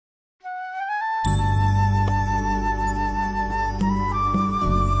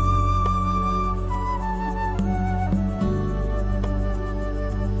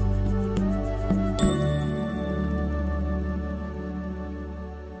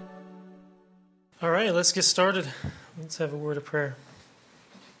All right, let's get started. Let's have a word of prayer.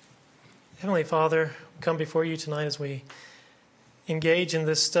 Heavenly Father, we come before you tonight as we engage in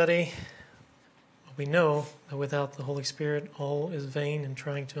this study. We know that without the Holy Spirit, all is vain in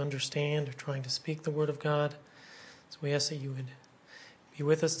trying to understand or trying to speak the Word of God. So we ask that you would be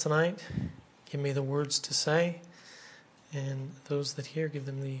with us tonight. Give me the words to say, and those that hear, give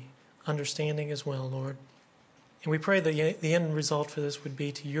them the understanding as well, Lord. And we pray that the end result for this would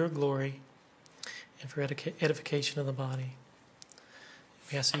be to your glory and for edification of the body.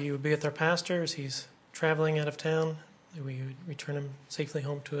 We ask that you would be with our pastor as he's traveling out of town, that we would return him safely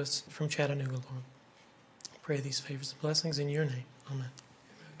home to us from Chattanooga, Lord. Pray these favors and blessings in your name. Amen.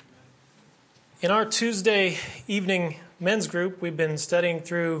 In our Tuesday evening men's group, we've been studying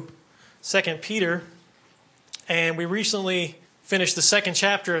through 2 Peter, and we recently finished the second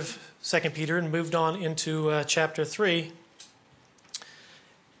chapter of 2 Peter and moved on into chapter 3.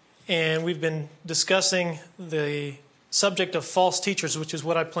 And we've been discussing the subject of false teachers, which is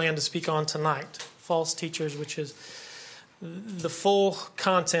what I plan to speak on tonight. False teachers, which is the full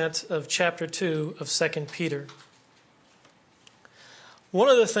content of chapter 2 of 2 Peter. One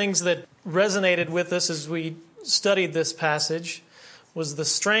of the things that resonated with us as we studied this passage was the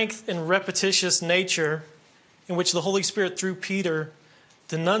strength and repetitious nature in which the Holy Spirit, through Peter,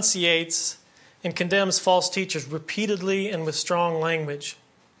 denunciates and condemns false teachers repeatedly and with strong language.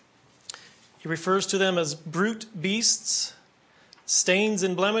 He refers to them as brute beasts, stains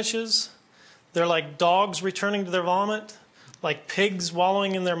and blemishes. They're like dogs returning to their vomit, like pigs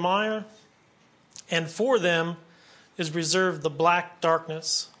wallowing in their mire. And for them is reserved the black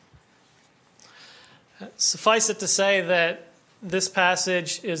darkness. Suffice it to say that this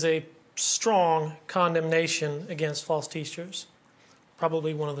passage is a strong condemnation against false teachers.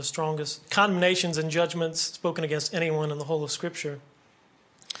 Probably one of the strongest condemnations and judgments spoken against anyone in the whole of Scripture.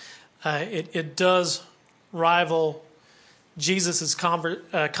 It does rival Jesus'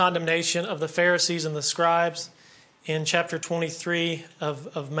 condemnation of the Pharisees and the scribes in chapter 23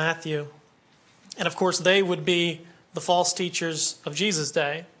 of Matthew. And of course, they would be the false teachers of Jesus'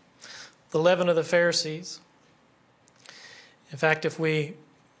 day, the leaven of the Pharisees. In fact, if we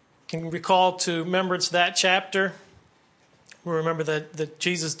can recall to remembrance that chapter, we'll remember that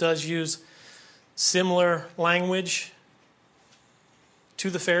Jesus does use similar language to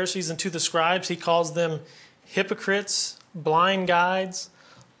the Pharisees and to the scribes. He calls them hypocrites, blind guides,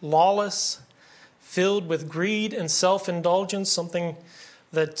 lawless, filled with greed and self-indulgence, something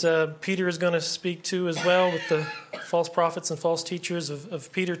that Peter is going to speak to as well with the false prophets and false teachers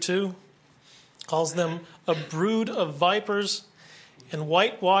of Peter 2. Calls them a brood of vipers and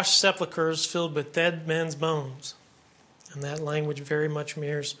whitewashed sepulchres filled with dead men's bones. And that language very much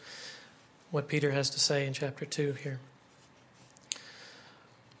mirrors what Peter has to say in chapter 2 here.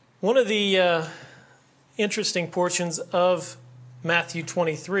 One of the interesting portions of Matthew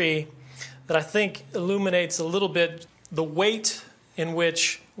 23 that I think illuminates a little bit the weight in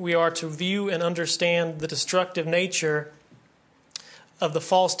which we are to view and understand the destructive nature of the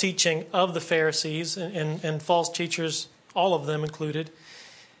false teaching of the Pharisees and false teachers, all of them included,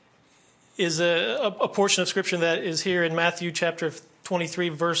 is a portion of Scripture that is here in Matthew chapter 23,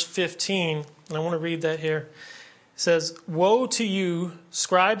 verse 15. And I want to read that here. It says, "Woe to you,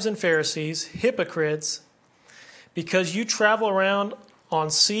 scribes and Pharisees, hypocrites, because you travel around on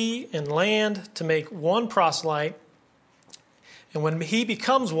sea and land to make one proselyte, and when he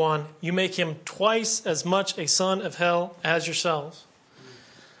becomes one, you make him twice as much a son of hell as yourselves."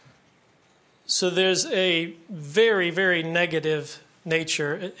 So there's a very, very negative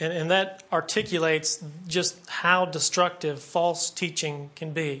nature, and that articulates just how destructive false teaching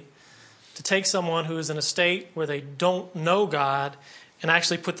can be. To take someone who is in a state where they don't know God and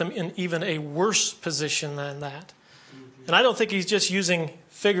actually put them in even a worse position than that. And I don't think he's just using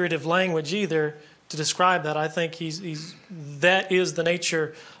figurative language either to describe that. I think that is the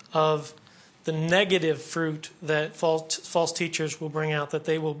nature of the negative fruit that false teachers will bring out, that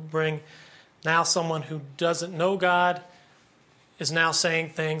they will bring now someone who doesn't know God is now saying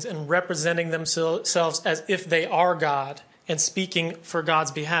things and representing themselves as if they are God and speaking for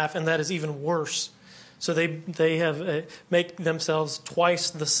God's behalf, and that is even worse. So they have make themselves twice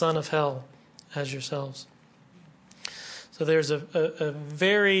the son of hell as yourselves. So there's a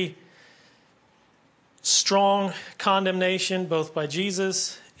very strong condemnation both by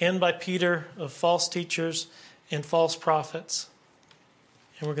Jesus and by Peter of false teachers and false prophets.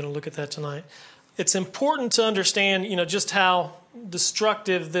 And we're going to look at that tonight. It's important to understand, just how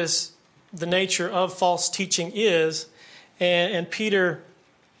destructive the nature of false teaching is. And Peter,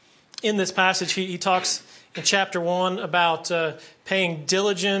 in this passage, he talks in chapter 1 about paying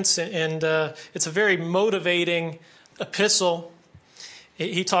diligence, and it's a very motivating epistle.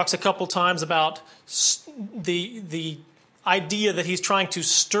 He talks a couple times about the idea that he's trying to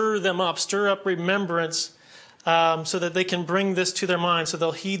stir them up, stir up remembrance, so that they can bring this to their mind, so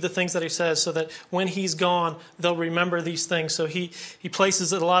they'll heed the things that he says, so that when he's gone, they'll remember these things. So he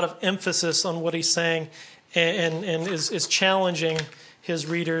places a lot of emphasis on what he's saying, and is challenging his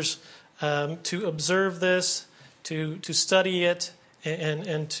readers to observe this, to study it,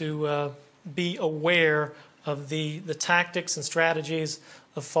 and to be aware of the tactics and strategies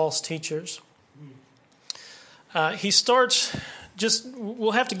of false teachers. He starts,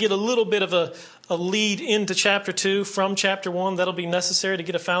 we'll have to get a little bit of a lead into chapter 2 from chapter 1. That'll be necessary to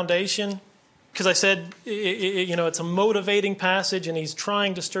get a foundation. Because I said, it's a motivating passage, and he's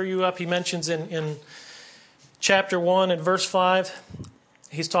trying to stir you up. He mentions in chapter 1 and verse 5,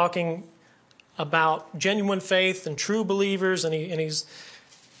 he's talking about genuine faith and true believers, and he's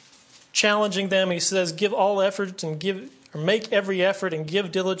challenging them. He says, give all effort and make every effort and give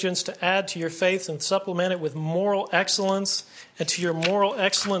diligence to add to your faith and supplement it with moral excellence, and to your moral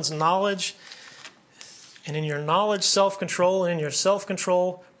excellence knowledge, and in your knowledge self-control, and in your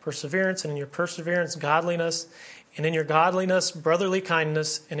self-control perseverance, and in your perseverance godliness, and in your godliness brotherly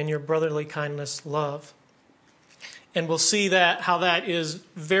kindness, and in your brotherly kindness love. And we'll see how that is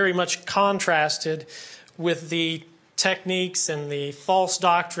very much contrasted with the techniques and the false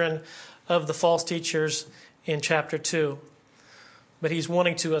doctrine of the false teachers in chapter 2. But he's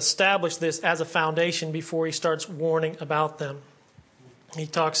wanting to establish this as a foundation before he starts warning about them. He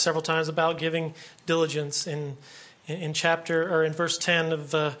talks several times about giving diligence in verse 10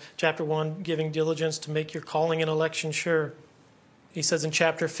 of chapter 1, giving diligence to make your calling and election sure. He says in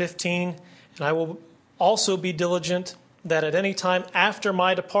chapter 15, and I will also be diligent that at any time after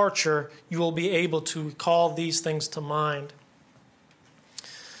my departure you will be able to call these things to mind.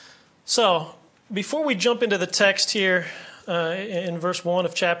 So, before we jump into the text here in verse 1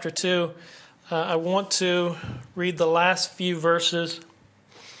 of chapter 2, I want to read the last few verses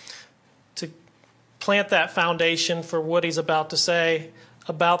to plant that foundation for what he's about to say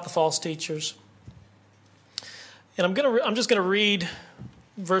about the false teachers. And I'm just going to read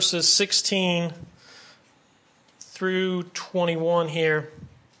verses 16 through 21 here,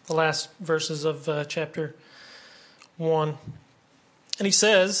 the last verses of chapter 1. And he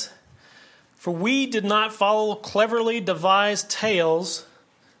says, for we did not follow cleverly devised tales,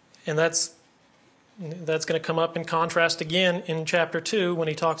 and that's going to come up in contrast again in chapter 2 when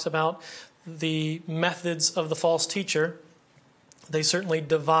he talks about the methods of the false teacher. They certainly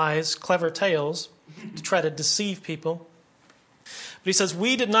devise clever tales to try to deceive people. But he says,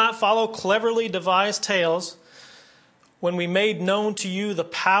 we did not follow cleverly devised tales when we made known to you the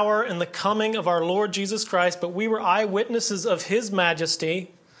power and the coming of our Lord Jesus Christ, but we were eyewitnesses of his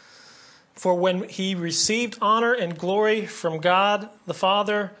majesty. For when he received honor and glory from God the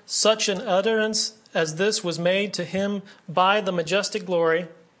Father, such an utterance as this was made to him by the majestic glory.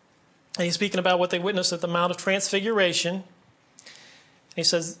 And he's speaking about what they witnessed at the Mount of Transfiguration. He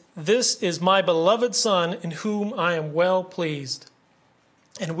says, this is my beloved Son, in whom I am well pleased.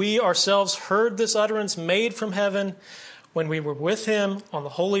 And we ourselves heard this utterance made from heaven when we were with him on the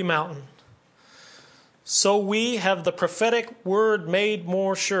holy mountain. So we have the prophetic word made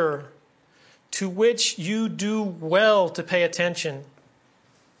more sure, to which you do well to pay attention.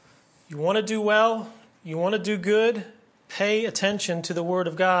 You want to do well? You want to do good? Pay attention to the word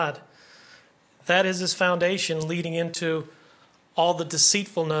of God. That is his foundation leading into all the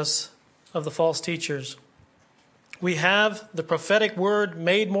deceitfulness of the false teachers. We have the prophetic word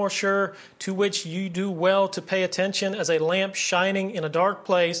made more sure, to which you do well to pay attention as a lamp shining in a dark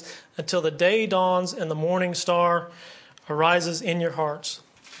place until the day dawns and the morning star arises in your hearts.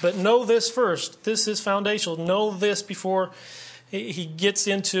 But know this first. This is foundational. Know this before he gets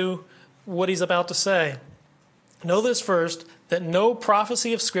into what he's about to say. Know this first, that no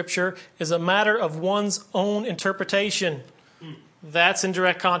prophecy of Scripture is a matter of one's own interpretation. That's in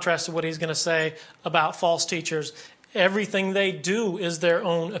direct contrast to what he's going to say about false teachers. Everything they do is their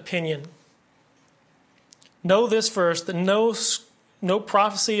own opinion. Know this first, that no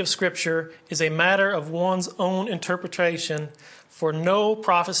prophecy of Scripture is a matter of one's own interpretation, for no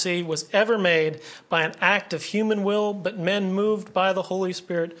prophecy was ever made by an act of human will, but men moved by the Holy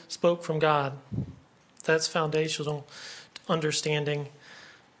Spirit spoke from God. That's foundational to understanding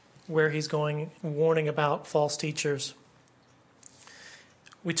where he's going, warning about false teachers.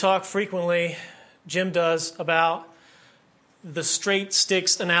 We talk frequently, Jim does, about the straight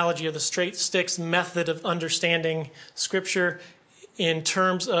sticks analogy, or the straight sticks method of understanding Scripture in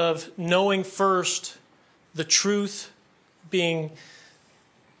terms of knowing first the truth, being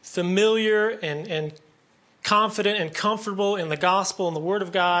familiar and confident and comfortable in the gospel and the Word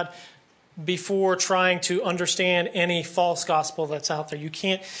of God before trying to understand any false gospel that's out there. You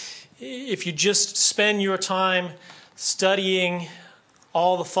can't, if you just spend your time studying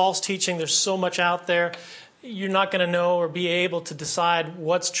all the false teaching, there's so much out there, you're not going to know or be able to decide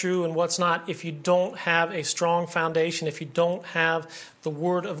what's true and what's not if you don't have a strong foundation, if you don't have the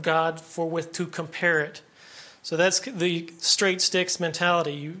Word of God with to compare it. So that's the straight sticks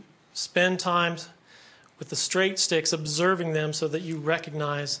mentality. You spend time with the straight sticks, observing them so that you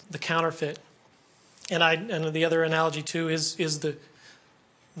recognize the counterfeit. And the other analogy too is the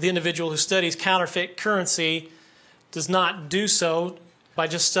individual who studies counterfeit currency does not do so by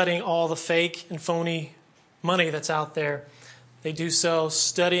just studying all the fake and phony money that's out there. They do so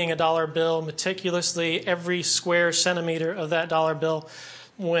studying a dollar bill meticulously, every square centimeter of that dollar bill.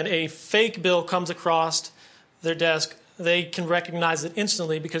 When a fake bill comes across their desk, they can recognize it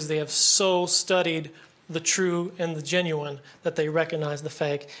instantly because they have so studied the true and the genuine that they recognize the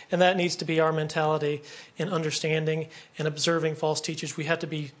fake. And that needs to be our mentality in understanding and observing false teachers. We have to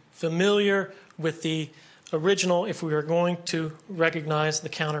be familiar with the original if we are going to recognize the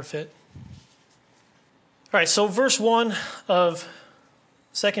counterfeit. All right, so verse 1 of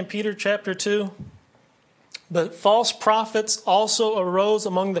 2 Peter chapter 2. But false prophets also arose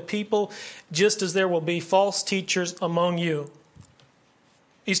among the people, just as there will be false teachers among you.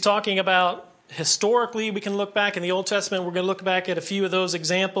 He's talking about historically, we can look back in the Old Testament. We're going to look back at a few of those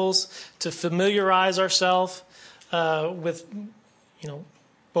examples to familiarize ourselves with,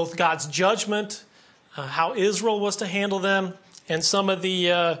 both God's judgment, how Israel was to handle them, and some of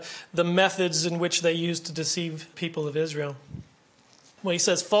the methods in which they used to deceive people of Israel. Well, he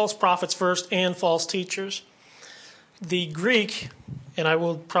says false prophets first and false teachers. The Greek, and I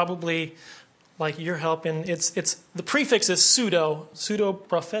will probably like your help in, it's the prefix is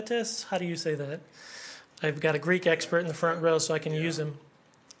pseudo-prophetes. How do you say that? I've got a Greek expert in the front row, so I can use him.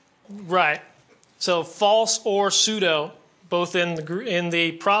 Right. So false or pseudo, both in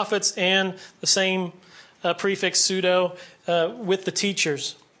the prophets and the same prefix pseudo with the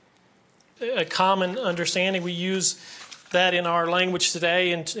teachers. A common understanding, we use that in our language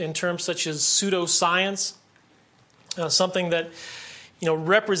today in terms such as pseudoscience, something that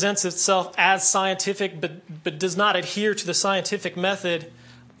represents itself as scientific but does not adhere to the scientific method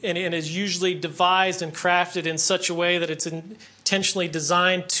and is usually devised and crafted in such a way that it's intentionally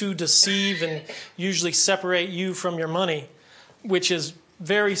designed to deceive and usually separate you from your money, which is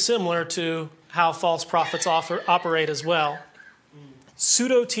very similar to how false prophets operate as well.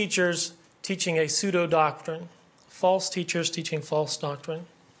 Pseudo teachers teaching a pseudo doctrine. False teachers teaching false doctrine.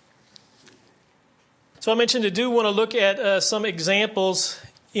 So I mentioned I do want to look at some examples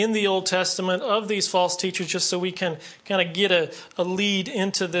in the Old Testament of these false teachers just so we can kind of get a lead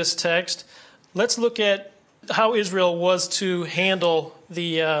into this text. Let's look at how Israel was to handle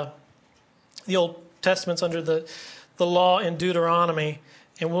the Old Testaments under the law in Deuteronomy.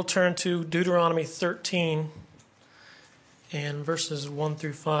 And we'll turn to Deuteronomy 13 and verses 1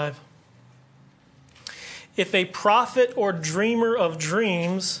 through 5. If a prophet or dreamer of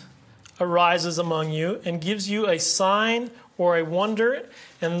dreams arises among you and gives you a sign or a wonder,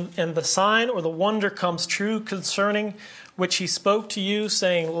 and the sign or the wonder comes true concerning which he spoke to you,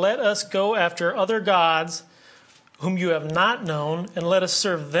 saying, let us go after other gods whom you have not known, and let us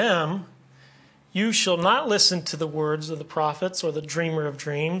serve them, you shall not listen to the words of the prophets or the dreamer of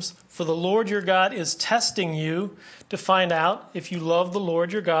dreams, for the Lord your God is testing you to find out if you love the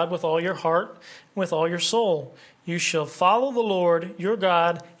Lord your God with all your heart and with all your soul. You shall follow the Lord your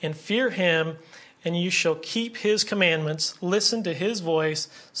God and fear him, and you shall keep his commandments, listen to his voice,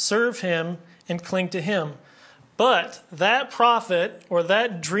 serve him, and cling to him. But that prophet or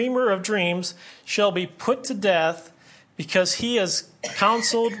that dreamer of dreams shall be put to death, because he has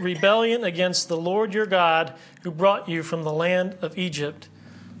counseled rebellion against the Lord your God, who brought you from the land of Egypt.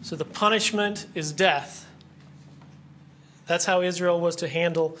 So the punishment is death. That's how Israel was to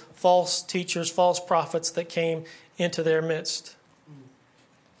handle false teachers, false prophets that came into their midst.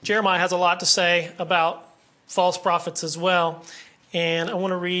 Jeremiah has a lot to say about false prophets as well. And I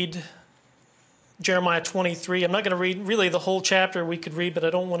want to read Jeremiah 23. I'm not going to read really the whole chapter we could read, but I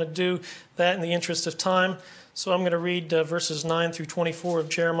don't want to do that in the interest of time. So I'm going to read verses 9 through 24 of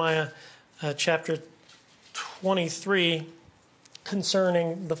Jeremiah chapter 23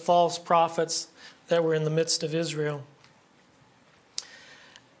 concerning the false prophets that were in the midst of Israel.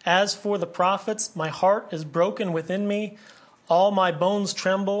 As for the prophets, my heart is broken within me. All my bones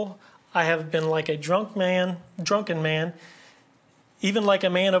tremble. I have been like a drunken man. even like a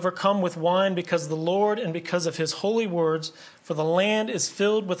man overcome with wine, because of the Lord and because of his holy words. For the land is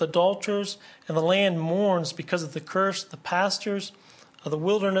filled with adulterers, and the land mourns because of the curse. The pastures of the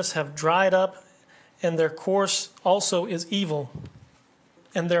wilderness have dried up, and their course also is evil.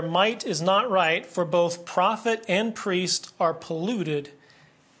 And their might is not right, for both prophet and priest are polluted.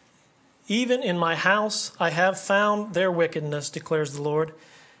 Even in my house I have found their wickedness, declares the Lord.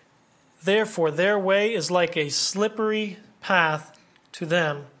 Therefore their way is like a slippery path to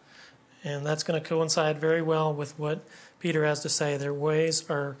them. And that's going to coincide very well with what Peter has to say. Their ways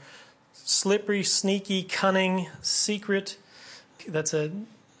are slippery, sneaky, cunning, secret. That's a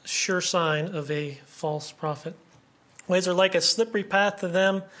sure sign of a false prophet. Ways are like a slippery path to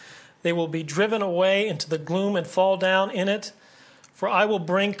them. They will be driven away into the gloom and fall down in it. For I will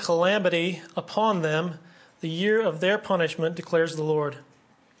bring calamity upon them, the year of their punishment, declares the Lord.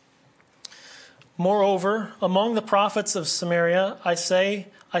 Moreover, among the prophets of Samaria, I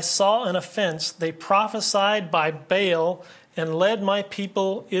saw an offense. They prophesied by Baal and led my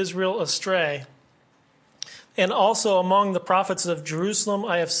people Israel astray. And also among the prophets of Jerusalem,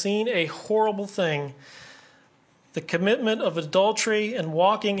 I have seen a horrible thing, the commitment of adultery and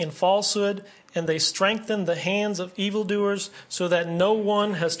walking in falsehood, and they strengthen the hands of evildoers, so that no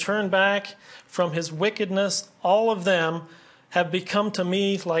one has turned back from his wickedness. All of them have become to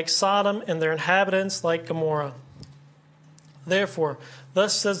me like Sodom, and their inhabitants like Gomorrah. Therefore,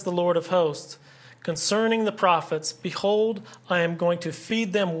 thus says the Lord of hosts, concerning the prophets, behold, I am going to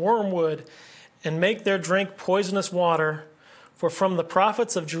feed them wormwood and make their drink poisonous water. For from the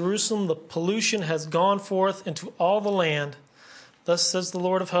prophets of Jerusalem the pollution has gone forth into all the land. Thus says the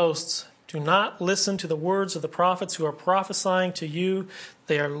Lord of hosts, do not listen to the words of the prophets who are prophesying to you.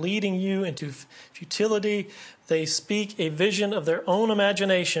 They are leading you into futility. They speak a vision of their own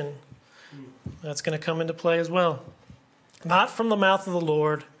imagination. That's going to come into play as well. Not from the mouth of the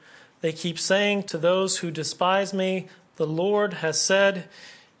Lord. They keep saying to those who despise me, the Lord has said,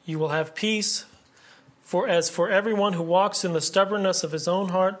 you will have peace. For as for everyone who walks in the stubbornness of his own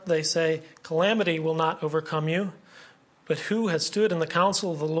heart, they say, calamity will not overcome you. But who has stood in the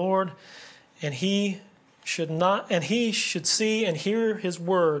counsel of the Lord, and he should see and hear his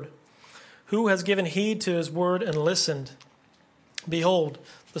word? Who has given heed to his word and listened? Behold,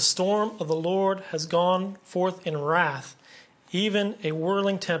 the storm of the Lord has gone forth in wrath, even a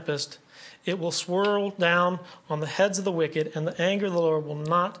whirling tempest. It will swirl down on the heads of the wicked, and the anger of the Lord will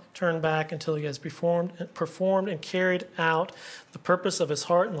not turn back until he has performed and carried out the purpose of his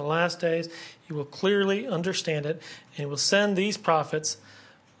heart in the last days. He will clearly understand it, and he will send these prophets.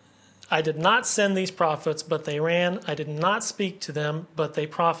 I did not send these prophets, but they ran. I did not speak to them, but they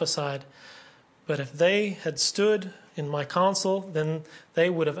prophesied. But if they had stood in my counsel, then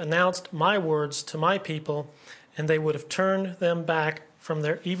they would have announced my words to my people, and they would have turned them back from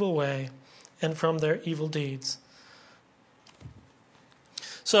their evil way and from their evil deeds.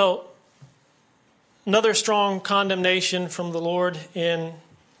 So, another strong condemnation from the Lord in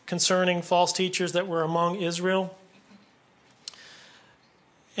concerning false teachers that were among Israel.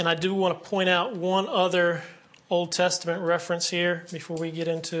 And I do want to point out one other Old Testament reference here before we get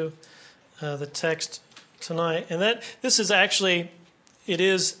into the text tonight. And that this is actually, it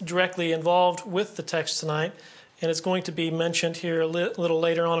is directly involved with the text tonight. And it's going to be mentioned here a little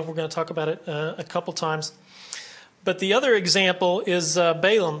later on, and we're going to talk about it a couple times. But the other example is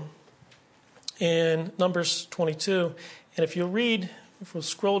Balaam in Numbers 22. And if we'll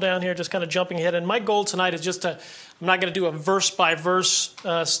scroll down here, just kind of jumping ahead. And my goal tonight is just I'm not going to do a verse-by-verse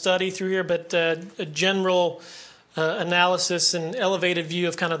study through here, but a general analysis and elevated view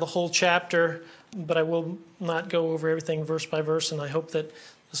of kind of the whole chapter. But I will not go over everything verse by verse, and I hope that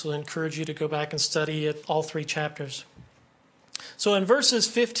this will encourage you to go back and study it, all three chapters. So in verses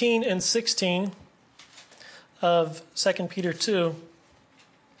 15 and 16 of 2 Peter 2,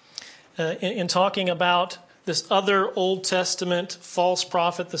 in talking about this other Old Testament false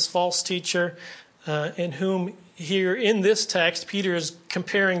prophet, this false teacher, in whom here in this text Peter is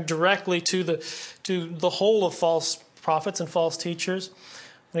comparing directly to the whole of false prophets and false teachers.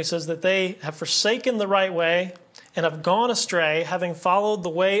 And he says that they have forsaken the right way and have gone astray, having followed the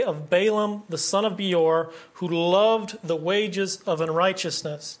way of Balaam, the son of Beor, who loved the wages of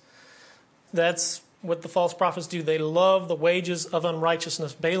unrighteousness. That's what the false prophets do. They love the wages of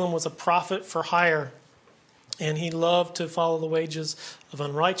unrighteousness. Balaam was a prophet for hire, and he loved to follow the wages of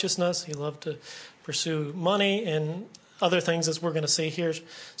unrighteousness. He loved to pursue money and other things, as we're going to see here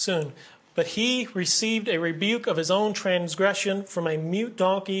soon. But he received a rebuke of his own transgression from a mute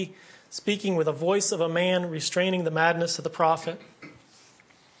donkey, speaking with a voice of a man, restraining the madness of the prophet.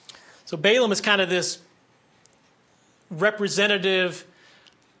 So Balaam is kind of this representative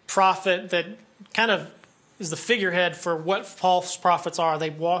prophet that kind of is the figurehead for what false prophets are. They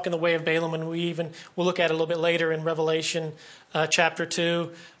walk in the way of Balaam, and we'll look at it a little bit later in Revelation chapter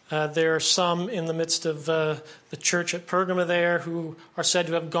 2. There are some in the midst of the church at Pergamum there who are said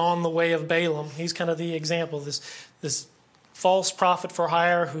to have gone the way of Balaam. He's kind of the example, this false prophet for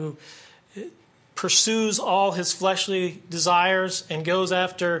hire who pursues all his fleshly desires and goes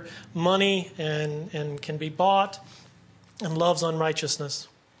after money and can be bought and loves unrighteousness.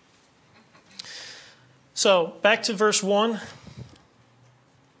 So, back to verse 1.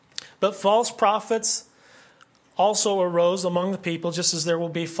 But false prophets also arose among the people, just as there will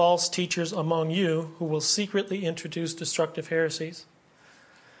be false teachers among you who will secretly introduce destructive heresies.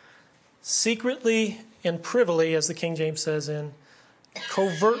 Secretly and privily, as the King James says, in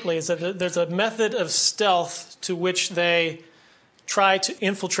covertly, is that there's a method of stealth to which they try to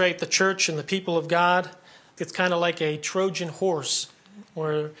infiltrate the church and the people of God. It's kind of like a Trojan horse,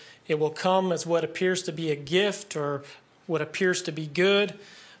 where it will come as what appears to be a gift or what appears to be good,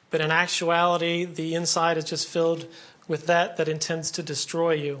 but in actuality, the inside is just filled with that intends to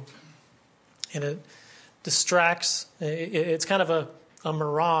destroy you. And it distracts. It's kind of a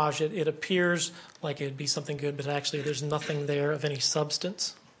mirage. It appears like it'd be something good, but actually there's nothing there of any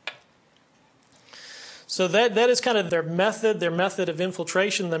substance. So that is kind of their method of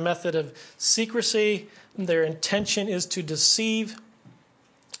infiltration, their method of secrecy. Their intention is to deceive.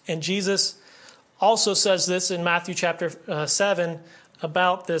 And Jesus also says this in Matthew chapter 7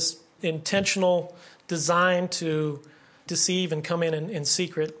 about this intentional design to deceive and come in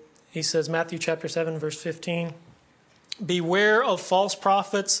secret. He says, Matthew chapter 7, verse 15, "Beware of false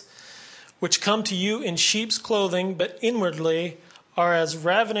prophets, which come to you in sheep's clothing, but inwardly are as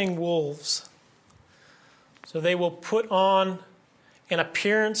ravening wolves." So they will put on an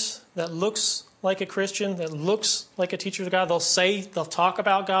appearance that looks like a Christian, that looks like a teacher of God. They'll talk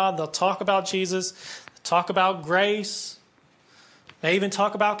about God, they'll talk about Jesus, talk about grace, may even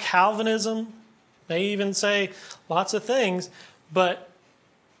talk about Calvinism, may even say lots of things, but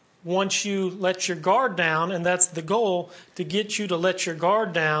once you let your guard down, and that's the goal, to get you to let your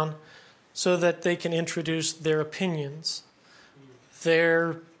guard down so that they can introduce their opinions,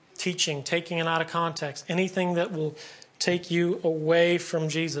 their teaching, taking it out of context, anything that will take you away from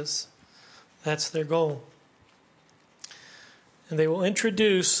Jesus. That's their goal. And they will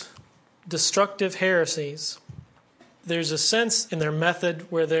introduce destructive heresies. There's a sense in their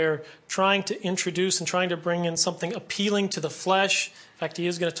method where they're trying to introduce and trying to bring in something appealing to the flesh. In fact, he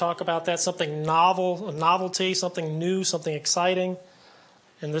is going to talk about that, something novel, a novelty, something new, something exciting.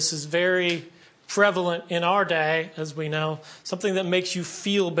 And this is very prevalent in our day, as we know, something that makes you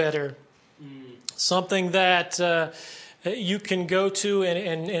feel better, something that you can go to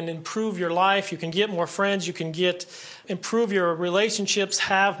and improve your life. You can get more friends. You can improve your relationships,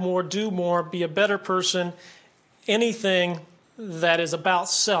 have more, do more, be a better person. Anything that is about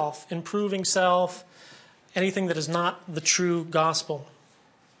self, improving self, anything that is not the true gospel.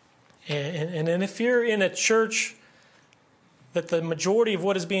 And if you're in a church that the majority of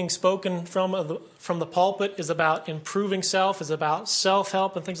what is being spoken from the pulpit is about improving self, is about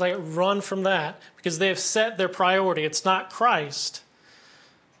self-help and things like that, run from that, because they have set their priority. It's not Christ.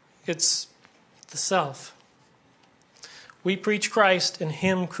 It's the self. We preach Christ and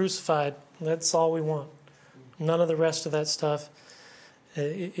Him crucified. That's all we want. None of the rest of that stuff.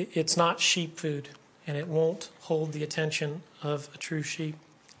 It's not sheep food, and it won't hold the attention of a true sheep.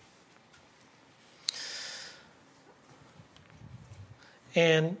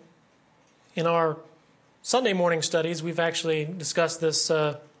 And in our Sunday morning studies, we've actually discussed this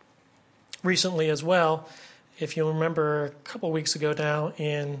recently as well. If you remember a couple weeks ago now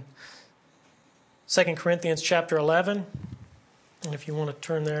in 2 Corinthians chapter 11, and if you want to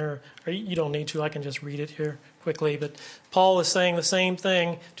turn there, or you don't need to, I can just read it here quickly. But Paul is saying the same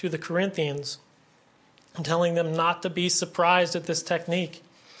thing to the Corinthians and telling them not to be surprised at this technique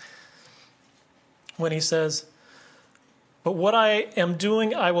when he says, "But what I am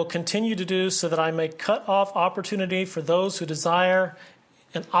doing, I will continue to do so that I may cut off opportunity for those who desire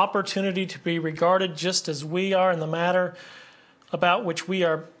an opportunity to be regarded just as we are in the matter about which we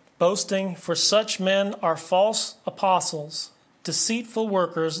are boasting. For such men are false apostles, deceitful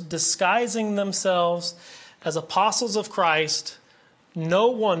workers, disguising themselves as apostles of Christ. No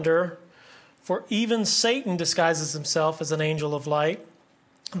wonder, for even Satan disguises himself as an angel of light.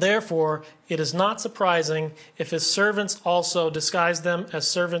 Therefore, it is not surprising if his servants also disguise them as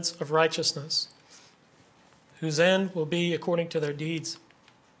servants of righteousness, whose end will be according to their deeds."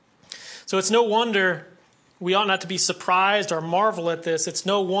 So it's no wonder, we ought not to be surprised or marvel at this. It's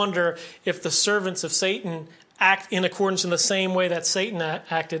no wonder if the servants of Satan act in accordance in the same way that Satan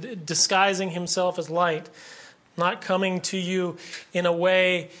acted, disguising himself as light, not coming to you in a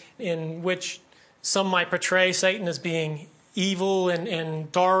way in which some might portray Satan as being evil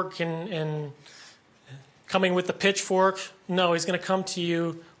and dark and coming with the pitchfork. No, he's going to come to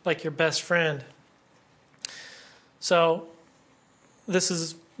you like your best friend. So this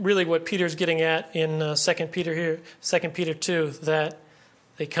is really what Peter's getting at in 2 Peter here, 2 Peter 2, that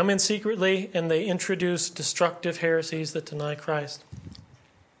they come in secretly and they introduce destructive heresies that deny Christ.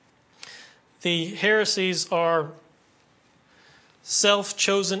 The heresies are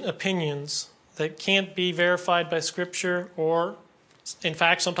self-chosen opinions that can't be verified by Scripture, or, in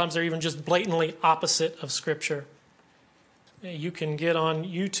fact, sometimes they're even just blatantly opposite of Scripture. You can get on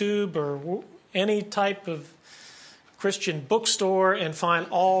YouTube or any type of Christian bookstore and find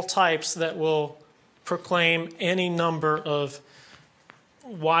all types that will proclaim any number of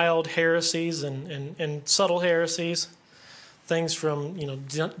wild heresies and subtle heresies. Things from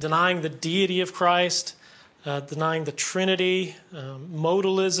denying the deity of Christ, denying the Trinity,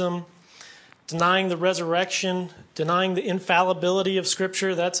 modalism, denying the resurrection, denying the infallibility of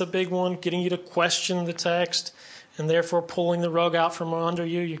Scripture. That's a big one, getting you to question the text and therefore pulling the rug out from under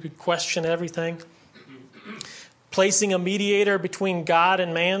you. You could question everything. Placing a mediator between God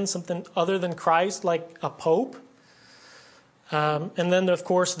and man, something other than Christ, like a pope. And then, of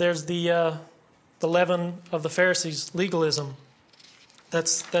course, there's the leaven of the Pharisees, legalism.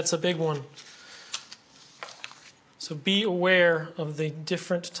 That's a big one. So be aware of the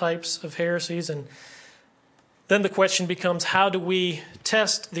different types of heresies. And then the question becomes, how do we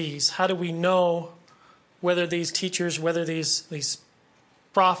test these? How do we know whether these teachers, whether these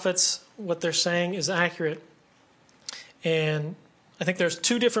prophets, what they're saying is accurate? And I think there's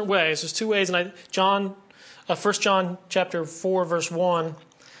two different ways. There's two ways, and 1 John chapter 4, verse 1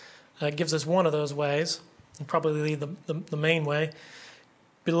 gives us one of those ways, and probably the main way.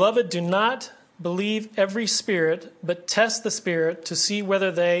 Beloved, do not believe every spirit, but test the spirit to see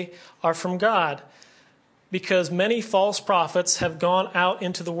whether they are from God, because many false prophets have gone out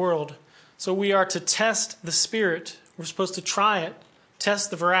into the world. So we are to test the spirit. We're supposed to try it, test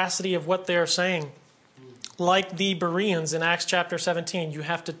the veracity of what they are saying. Like the Bereans in Acts chapter 17, you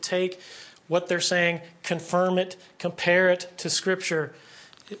have to take what they're saying, confirm it, compare it to Scripture,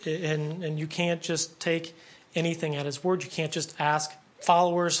 and you can't just take anything at his word. You can't just ask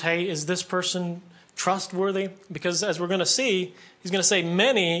followers, hey, is this person trustworthy? Because as we're going to see, he's going to say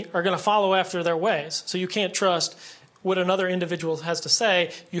many are going to follow after their ways. So you can't trust what another individual has to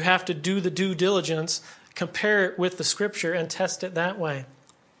say. You have to do the due diligence, compare it with the Scripture, and test it that way.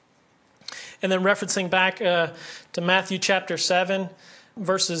 And then referencing back to Matthew chapter 7,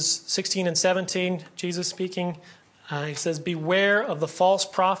 verses 16 and 17, Jesus speaking, he says, beware of the false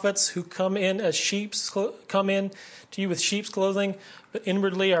prophets who come in to you with sheep's clothing, but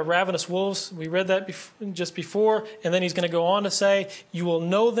inwardly are ravenous wolves. We read that just before. And then he's going to go on to say, you will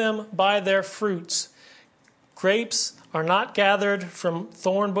know them by their fruits. Grapes are not gathered from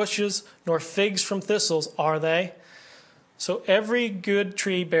thorn bushes, nor figs from thistles, are they? So every good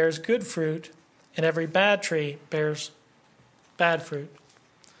tree bears good fruit, and every bad tree bears bad fruit.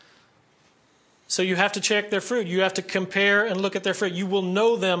 So you have to check their fruit. You have to compare and look at their fruit. You will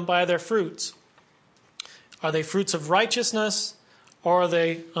know them by their fruits. Are they fruits of righteousness, or are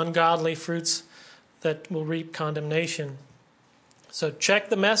they ungodly fruits that will reap condemnation? So check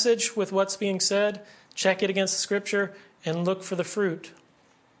the message with what's being said, check it against the Scripture, and look for the fruit.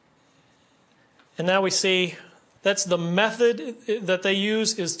 And now we see that's the method that they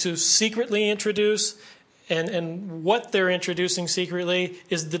use, is to secretly introduce, and what they're introducing secretly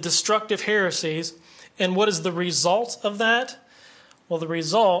is the destructive heresies. And what is the result of that? Well, the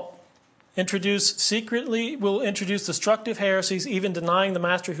result will introduce destructive heresies, even denying the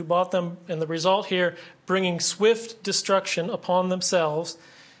master who bought them. And the result here, bringing swift destruction upon themselves.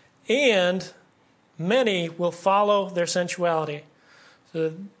 And many will follow their sensuality. So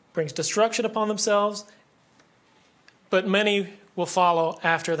it brings destruction upon themselves, but many will follow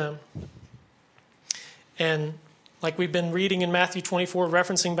after them. And like we've been reading in Matthew 24,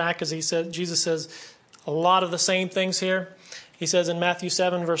 referencing back, as Jesus says a lot of the same things here. He says in Matthew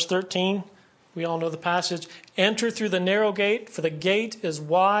 7, verse 13, we all know the passage, enter through the narrow gate, for the gate is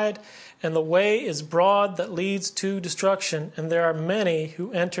wide and the way is broad that leads to destruction, and there are many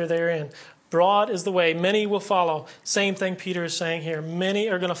who enter therein. Broad is the way, many will follow. Same thing Peter is saying here. Many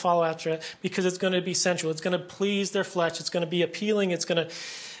are going to follow after it because it's going to be sensual. It's going to please their flesh. It's going to be appealing. It's going to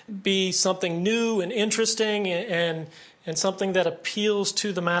be something new and interesting and something that appeals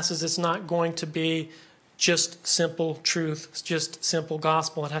to the masses. It's not going to be just simple truth, it's just simple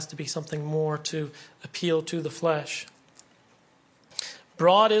gospel. It has to be something more to appeal to the flesh.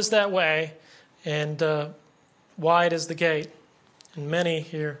 Broad is that way, and wide is the gate. And many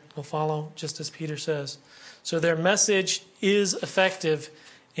here will follow, just as Peter says. So their message is effective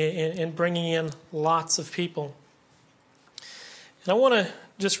in bringing in lots of people. And I want to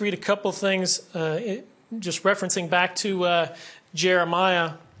just read a couple things, just referencing back to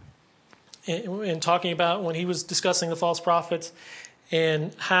Jeremiah and talking about when he was discussing the false prophets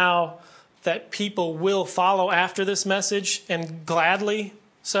and how that people will follow after this message, and gladly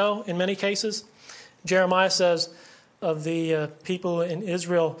so in many cases. Jeremiah says of the people in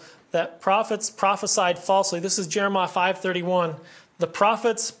Israel that prophets prophesied falsely. This is Jeremiah 5:31. The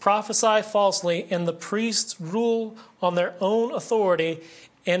prophets prophesy falsely, and the priests rule on their own authority,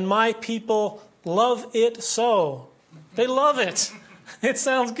 and my people love it so. They love it. It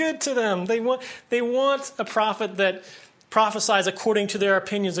sounds good to them. They want a prophet that prophesies according to their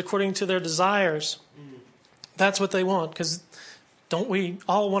opinions, according to their desires. That's what they want, because don't we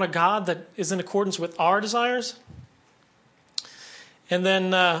all want a God that is in accordance with our desires? And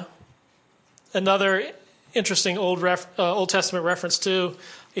then another interesting Old Testament reference too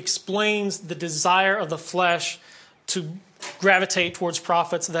explains the desire of the flesh to gravitate towards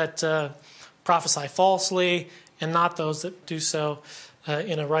prophets that prophesy falsely and not those that do so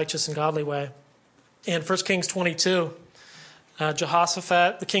in a righteous and godly way. In 1 Kings 22,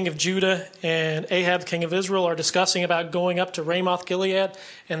 Jehoshaphat, the king of Judah, and Ahab, the king of Israel, are discussing about going up to Ramoth-Gilead,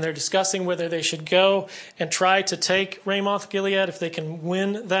 and they're discussing whether they should go and try to take Ramoth-Gilead if they can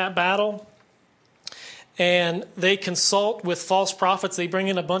win that battle. And they consult with false prophets. They bring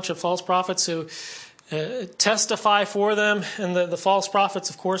in a bunch of false prophets who testify for them. And the false prophets,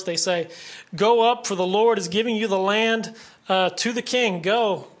 of course, they say, "Go up, for the Lord is giving you the land to the king.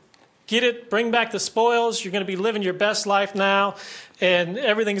 Go, get it, bring back the spoils. You're going to be living your best life now, and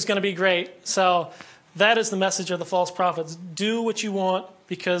everything's going to be great." So that is the message of the false prophets. Do what you want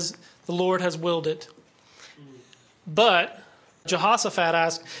because the Lord has willed it. But Jehoshaphat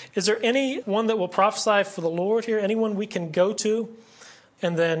asked, "Is there anyone that will prophesy for the Lord here? Anyone we can go to?"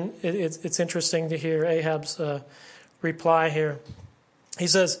 And then it's interesting to hear Ahab's reply here. He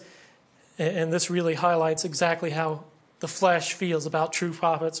says, and this really highlights exactly how the flesh feels about true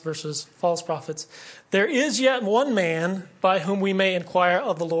prophets versus false prophets. "There is yet one man by whom we may inquire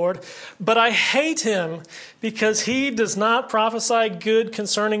of the Lord, but I hate him because he does not prophesy good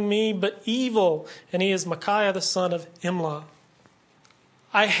concerning me, but evil. And he is Micaiah the son of Imlah."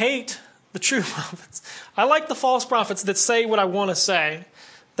 I hate the true prophets. I like the false prophets that say what I want to say.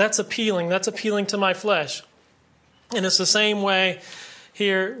 That's appealing. That's appealing to my flesh. And it's the same way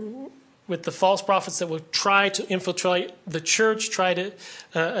here with the false prophets that will try to infiltrate the church, try to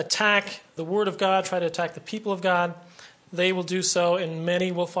attack the Word of God, try to attack the people of God. They will do so, and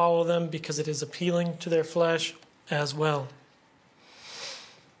many will follow them because it is appealing to their flesh as well.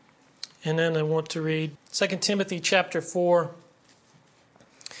 And then I want to read 2 Timothy chapter 4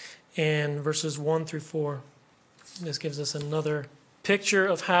 and verses 1 through 4. This gives us another picture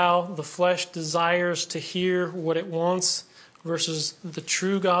of how the flesh desires to hear what it wants versus the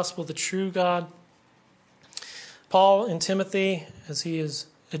true gospel, the true God. Paul and Timothy, as he is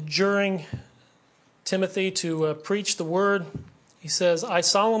adjuring Timothy to preach the word, he says, "I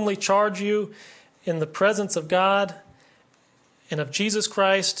solemnly charge you in the presence of God and of Jesus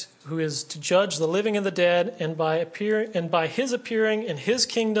Christ, who is to judge the living and the dead, and by his appearing in his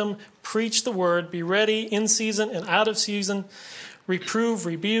kingdom, preach the word, be ready in season and out of season, reprove,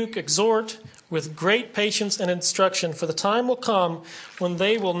 rebuke, exhort with great patience and instruction. For the time will come when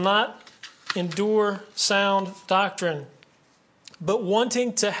they will not endure sound doctrine, but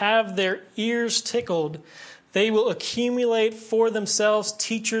wanting to have their ears tickled, they will accumulate for themselves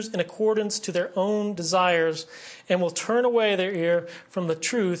teachers in accordance to their own desires, and will turn away their ear from the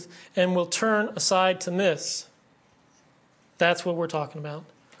truth and will turn aside to myths." That's what we're talking about.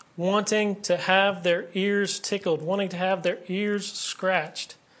 Wanting to have their ears tickled, wanting to have their ears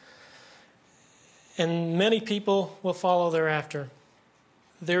scratched. And many people will follow thereafter.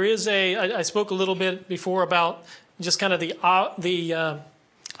 There is I spoke a little bit before about just kind of the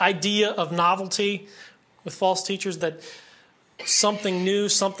idea of novelty with false teachers, that something new,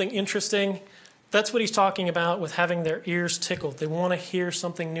 something interesting. That's what he's talking about with having their ears tickled. They want to hear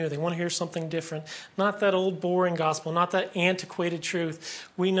something new. They want to hear something different. Not that old boring gospel, not that antiquated truth.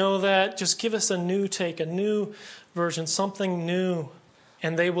 We know that. Just give us a new take, a new version, something new.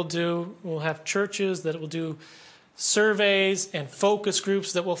 And we'll have churches that will do surveys and focus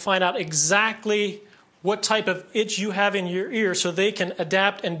groups that will find out exactly what type of itch you have in your ear so they can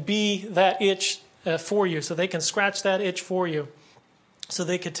adapt and be that itch for you, so they can scratch that itch for you, so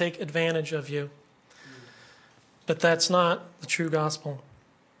they could take advantage of you. But that's not the true gospel.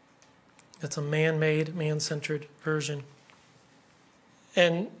 It's a man-made, man-centered version.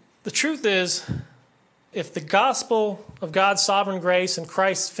 And the truth is, if the gospel of God's sovereign grace and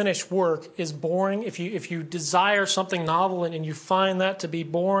Christ's finished work is boring, if you desire something novel and you find that to be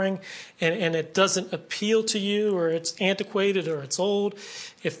boring and it doesn't appeal to you, or it's antiquated or it's old,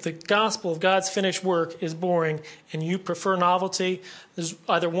 if the gospel of God's finished work is boring and you prefer novelty, there's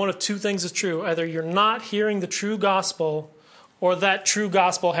either one of two things is true. Either you're not hearing the true gospel, or that true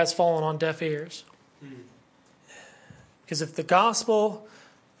gospel has fallen on deaf ears. Because if the gospel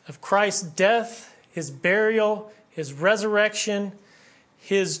of Christ's death, His burial, His resurrection,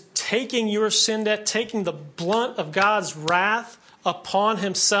 His taking your sin debt, taking the blunt of God's wrath upon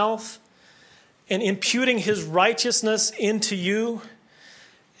Himself and imputing His righteousness into you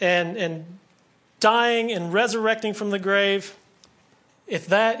and dying and resurrecting from the grave, if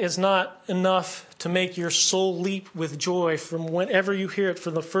that is not enough to make your soul leap with joy from whenever you hear it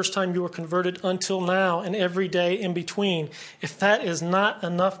from the first time you were converted until now and every day in between, if that is not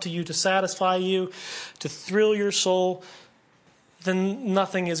enough to you to satisfy you, to thrill your soul, then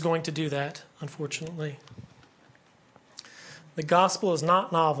nothing is going to do that, unfortunately. The gospel is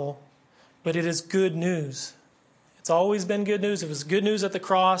not novel, but it is good news. It's always been good news. It was good news at the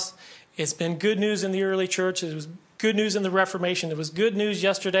cross. It's been good news in the early church. It was good news in the Reformation. It was good news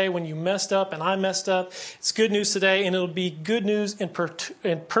yesterday when you messed up and I messed up. It's good news today, and it'll be good news in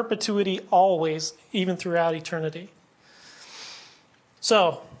perpetuity always, even throughout eternity.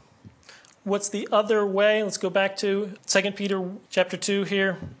 So, what's the other way? Let's go back to 2 Peter chapter 2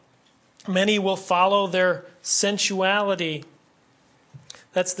 here. Many will follow their sensuality.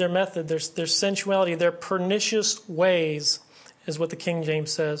 That's their method, their sensuality, their pernicious ways, is what the King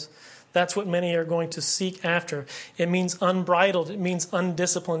James says. That's what many are going to seek after. It means unbridled. It means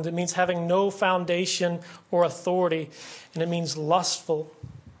undisciplined. It means having no foundation or authority. And it means lustful.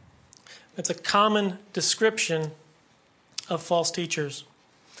 It's a common description of false teachers.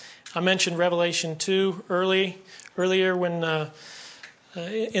 I mentioned Revelation 2 earlier when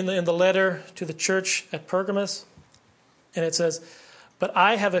in the letter to the church at Pergamos. And it says, "But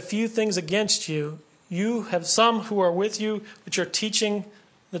I have a few things against you. You have some who are with you, which are teaching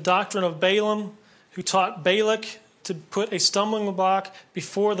the doctrine of Balaam, who taught Balak to put a stumbling block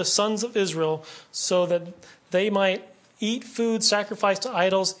before the sons of Israel, so that they might eat food sacrificed to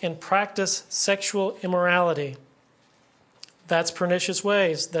idols and practice sexual immorality." That's pernicious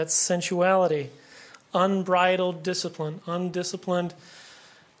ways. That's sensuality. Unbridled discipline. Undisciplined.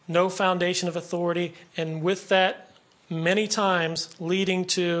 No foundation of authority. And with that, many times leading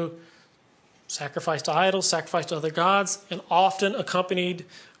to sacrifice to idols, sacrifice to other gods, and often accompanied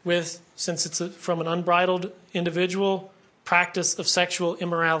with, since it's from an unbridled individual, practice of sexual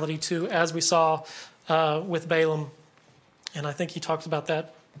immorality too, as we saw with Balaam. And I think he talks about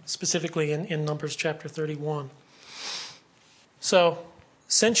that specifically in Numbers chapter 31. So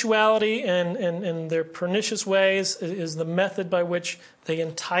sensuality and their pernicious ways is the method by which they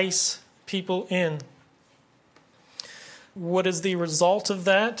entice people in. What is the result of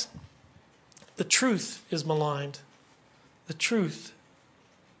that? The truth is maligned. The truth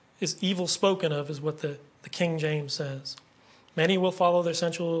is evil spoken of, is what the King James says. Many will follow their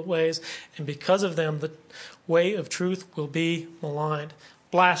sensual ways, and because of them, the way of truth will be maligned,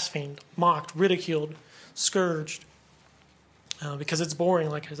 blasphemed, mocked, ridiculed, scourged. Because it's boring,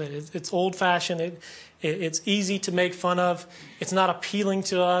 like I said. It's old-fashioned. It's easy to make fun of. It's not appealing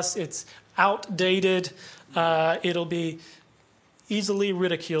to us. It's outdated. It'll be easily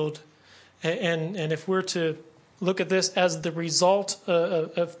ridiculed. And if we're to look at this as the result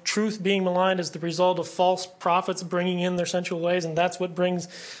of truth being maligned, as the result of false prophets bringing in their sensual ways, and that's what brings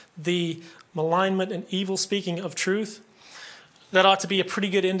the malignment and evil speaking of truth, that ought to be a pretty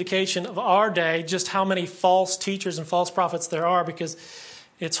good indication of our day, just how many false teachers and false prophets there are, because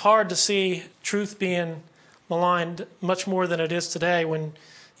it's hard to see truth being maligned much more than it is today, when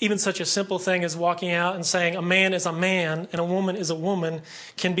even such a simple thing as walking out and saying a man is a man and a woman is a woman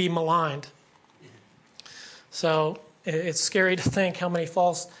can be maligned. So it's scary to think how many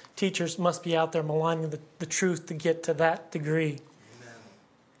false teachers must be out there maligning the truth to get to that degree. Amen.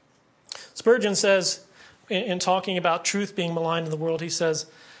 Spurgeon says, in talking about truth being maligned in the world, he says,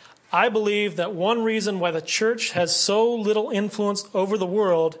 "I believe that one reason why the church has so little influence over the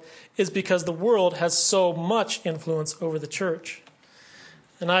world is because the world has so much influence over the church."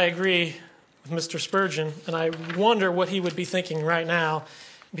 And I agree with Mr. Spurgeon, and I wonder what he would be thinking right now,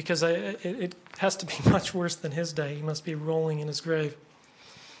 because it has to be much worse than his day. He must be rolling in his grave.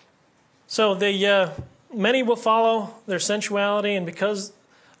 So many will follow their sensuality, and because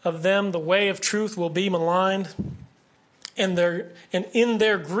of them, the way of truth will be maligned. And in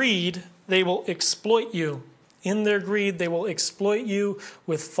their greed, they will exploit you. In their greed, they will exploit you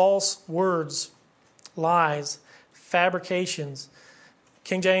with false words, lies, fabrications.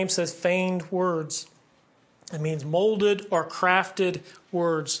 King James says feigned words. It means molded or crafted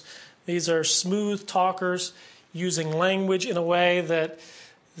words. These are smooth talkers using language in a way that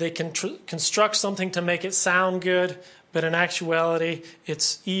they can construct something to make it sound good, but in actuality,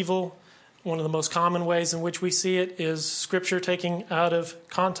 it's evil. One of the most common ways in which we see it is Scripture taking out of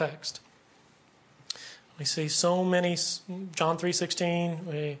context. We see so many, John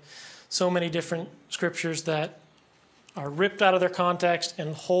 3:16, so many different scriptures that are ripped out of their context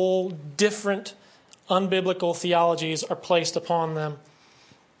and whole different unbiblical theologies are placed upon them.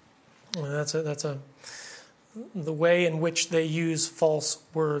 And that's the way in which they use false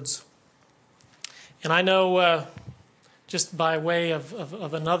words. And I know, just by way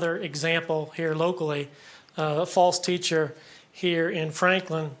of another example here locally, a false teacher here in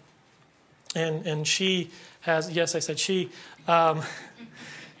Franklin, and she has, yes, I said she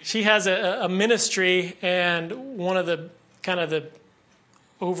has a ministry, and one of the kind of the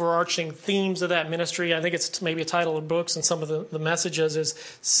overarching themes of that ministry, I think it's maybe a title of books and some of the messages, is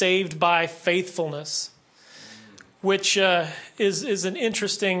Saved by Faithfulness, which is an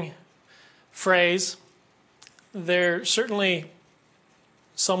interesting phrase. There certainly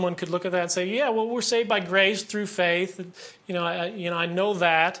someone could look at that and say, yeah, well, we're saved by grace through faith. I know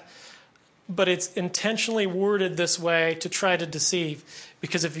that, but it's intentionally worded this way to try to deceive.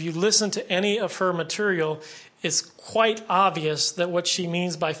 Because if you listen to any of her material, it's quite obvious that what she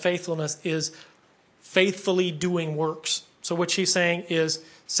means by faithfulness is faithfully doing works. So what she's saying is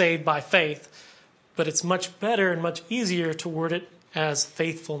saved by faith. But it's much better and much easier to word it as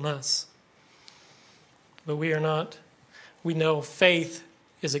faithfulness. But we are not. We know faith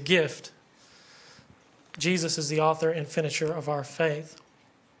is a gift. Jesus is the author and finisher of our faith.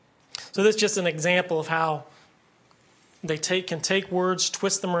 So this is just an example of how they can take words,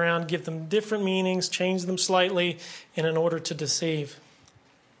 twist them around, give them different meanings, change them slightly in order to deceive.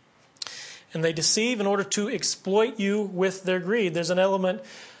 And they deceive in order to exploit you with their greed. There's an element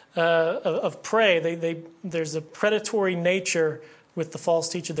of prey. There's a predatory nature with the false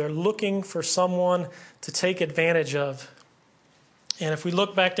teacher. They're looking for someone to take advantage of. And if we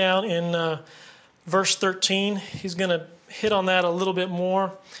look back down in verse 13, he's going to hit on that a little bit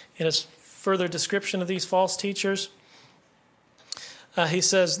more in his further description of these false teachers. He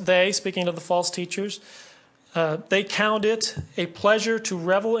says, they, speaking of the false teachers, they count it a pleasure to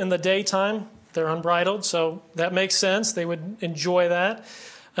revel in the daytime. They're unbridled, so that makes sense. They would enjoy that.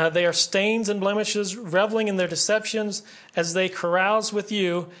 They are stains and blemishes, reveling in their deceptions as they carouse with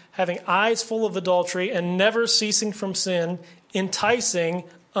you, having eyes full of adultery and never ceasing from sin, enticing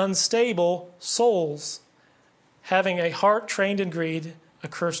unstable souls, having a heart trained in greed,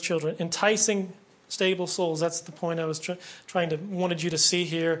 accursed children. Enticing stable souls. That's the point I was wanted you to see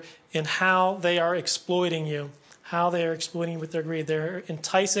here in how they are exploiting you, how they are exploiting with their greed. They're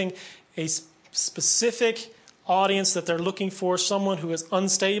enticing a specific audience that they're looking for, someone who is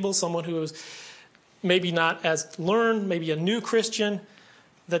unstable, someone who is maybe not as learned, maybe a new Christian,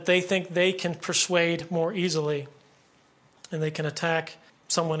 that they think they can persuade more easily. And they can attack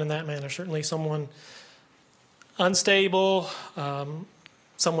someone in that manner. Certainly someone unstable,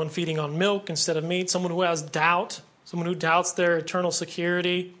 someone feeding on milk instead of meat, someone who has doubt, someone who doubts their eternal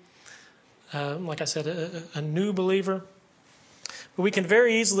security. Like I said, a new believer. But we can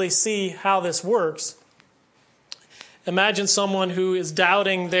very easily see how this works. Imagine someone who is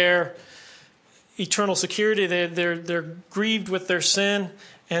doubting their eternal security. They're grieved with their sin,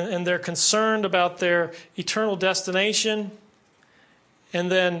 and they're concerned about their eternal destination. And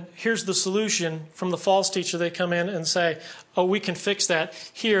then here's the solution from the false teacher. They come in and say, oh, we can fix that.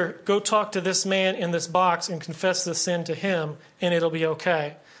 Here, go talk to this man in this box and confess the sin to him, and it'll be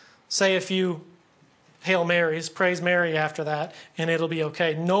okay. Say a few Hail Marys, praise Mary after that, and it'll be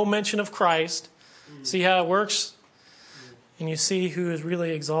okay. No mention of Christ. See how it works? And you see who is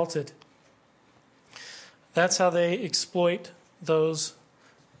really exalted. That's how they exploit those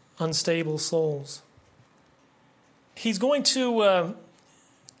unstable souls. He's going to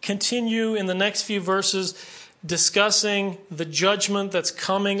continue in the next few verses discussing the judgment that's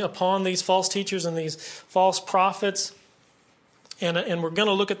coming upon these false teachers and these false prophets. And we're going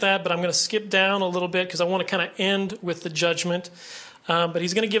to look at that, but I'm going to skip down a little bit because I want to kind of end with the judgment. But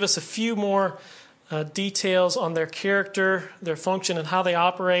he's going to give us a few more details on their character, their function, and how they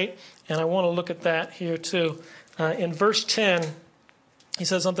operate. And I want to look at that here too. In verse 10, he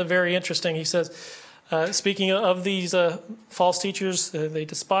says something very interesting. He says, speaking of these false teachers, they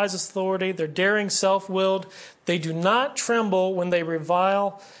despise authority, they're daring, self-willed, they do not tremble when they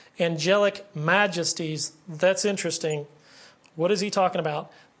revile angelic majesties. That's interesting. What is he talking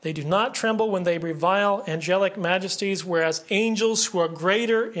about? They do not tremble when they revile angelic majesties, whereas angels who are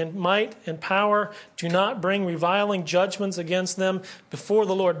greater in might and power do not bring reviling judgments against them before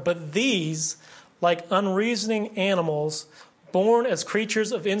the Lord. But these, like unreasoning animals, born as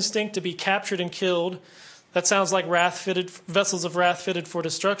creatures of instinct to be captured and killed, that sounds like vessels of wrath fitted for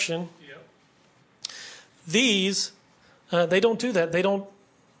destruction. Yep. These, they don't do that. They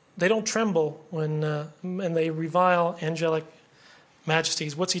don't tremble when they revile angelic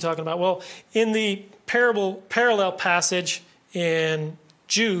majesties. What's he talking about? Well, in the parallel passage in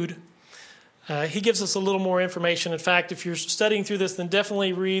Jude, he gives us a little more information. In fact, if you're studying through this, then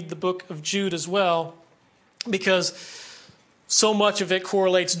definitely read the book of Jude as well, because so much of it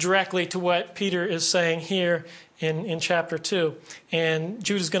correlates directly to what Peter is saying here in chapter 2. And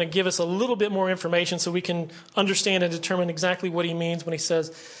Jude is going to give us a little bit more information so we can understand and determine exactly what he means when he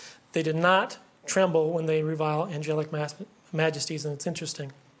says they did not tremble when they revile angelic majesties. And it's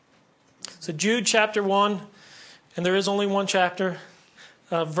interesting. So Jude chapter 1, and there is only one chapter,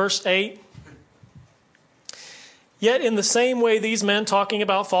 verse 8. Yet in the same way these men, talking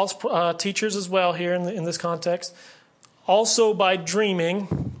about false teachers as well here in this context, also by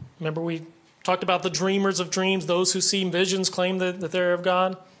dreaming, remember we talked about the dreamers of dreams, those who see visions claim that they're of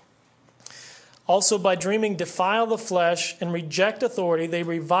God. Also by dreaming defile the flesh and reject authority, they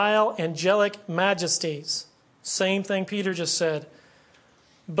revile angelic majesties. Same thing Peter just said.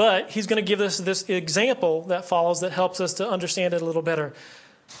 But he's going to give us this example that follows that helps us to understand it a little better.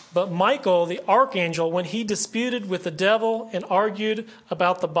 But Michael, the archangel, when he disputed with the devil and argued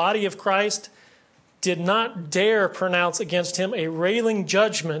about the body of Christ, did not dare pronounce against him a railing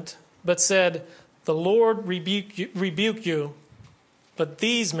judgment, but said, "The Lord rebuke you. But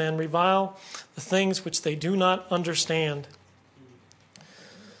these men revile the things which they do not understand."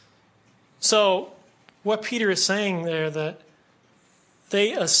 So what Peter is saying there, that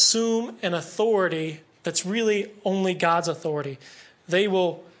they assume an authority that's really only God's authority. They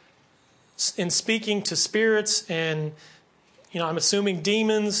will, in speaking to spirits and, I'm assuming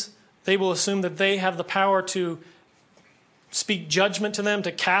demons, they will assume that they have the power to speak judgment to them,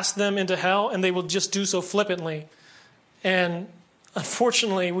 to cast them into hell, and they will just do so flippantly. And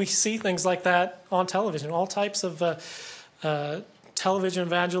unfortunately, we see things like that on television. All types of television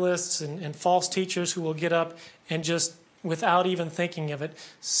evangelists and false teachers who will get up and just, without even thinking of it,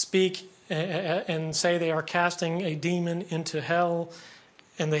 speak and say they are casting a demon into hell,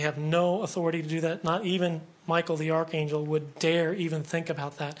 and they have no authority to do that. Not even Michael the archangel would dare even think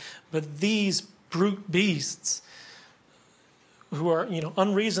about that. But these brute beasts, who are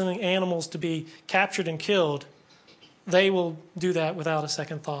unreasoning animals to be captured and killed, they will do that without a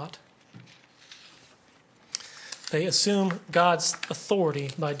second thought. They assume God's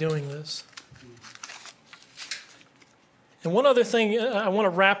authority by doing this. And one other thing, I want to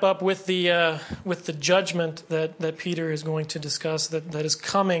wrap up with the judgment that Peter is going to discuss that is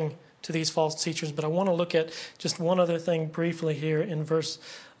coming to these false teachers. But I want to look at just one other thing briefly here in verse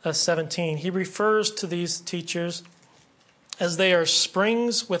 17. He refers to these teachers as they are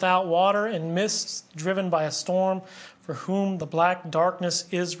springs without water and mists driven by a storm, for whom the black darkness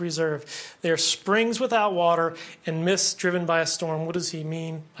is reserved. They are springs without water and mists driven by a storm. What does he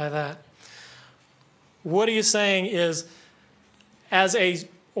mean by that? What he is saying is, as a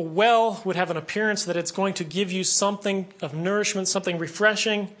well would have an appearance that it's going to give you something of nourishment, something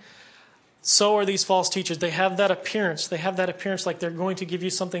refreshing, so are these false teachers. They have that appearance. They have that appearance like they're going to give you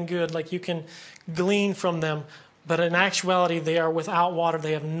something good, like you can glean from them. But in actuality, they are without water.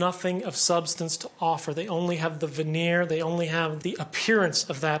 They have nothing of substance to offer. They only have the veneer. They only have the appearance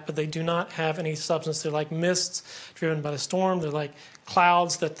of that, but they do not have any substance. They're like mists driven by the storm. They're like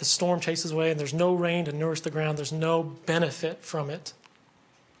clouds that the storm chases away, and there's no rain to nourish the ground. There's no benefit from it.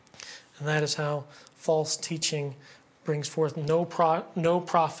 And that is how false teaching brings forth no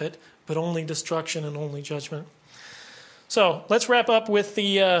profit, but only destruction and only judgment. So let's wrap up with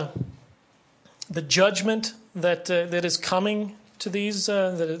the judgment that is coming to these,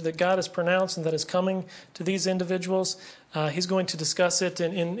 that God has pronounced and that is coming to these individuals. He's going to discuss it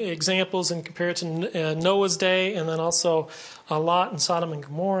in examples and compare it to Noah's day, and then also Lot and Sodom and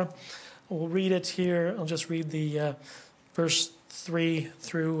Gomorrah. We'll read it here. I'll just read the verse 3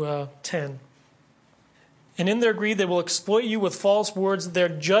 through 10. And in their greed they will exploit you with false words. Their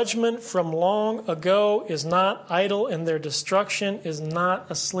judgment from long ago is not idle, and their destruction is not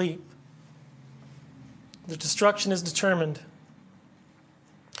asleep. The destruction is determined.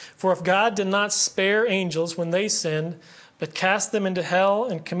 For if God did not spare angels when they sinned, but cast them into hell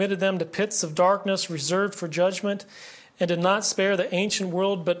and committed them to pits of darkness reserved for judgment, and did not spare the ancient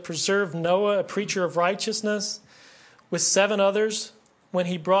world, but preserved Noah, a preacher of righteousness, with 7 others, when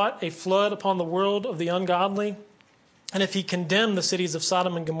he brought a flood upon the world of the ungodly, and if he condemned the cities of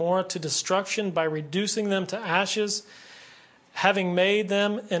Sodom and Gomorrah to destruction by reducing them to ashes, having made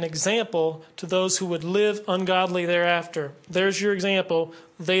them an example to those who would live ungodly thereafter. There's your example.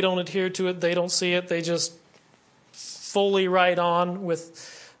 They don't adhere to it. They don't see it. They just fully right on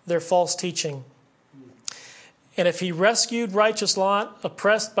with their false teaching. And if he rescued righteous Lot,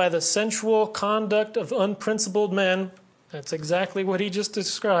 oppressed by the sensual conduct of unprincipled men, that's exactly what he just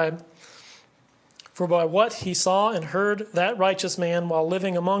described. For by what he saw and heard, that righteous man, while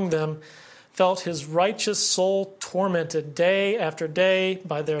living among them, felt his righteous soul tormented day after day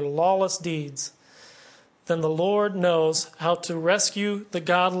by their lawless deeds. Then the Lord knows how to rescue the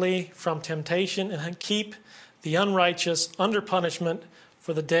godly from temptation and keep the unrighteous under punishment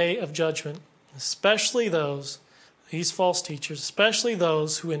for the day of judgment, especially these false teachers, especially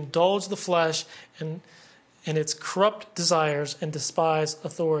those who indulge the flesh and its corrupt desires and despise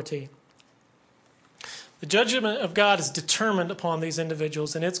authority. The judgment of God is determined upon these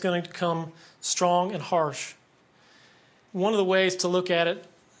individuals, and it's going to come strong and harsh. One of the ways to look at it,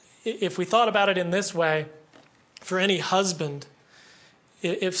 if we thought about it in this way, for any husband,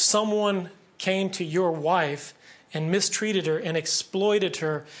 if someone came to your wife and mistreated her and exploited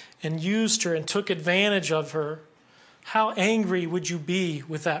her and used her and took advantage of her, how angry would you be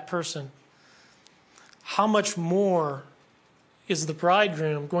with that person? How much more is the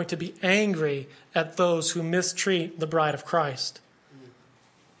bridegroom going to be angry at those who mistreat the bride of Christ?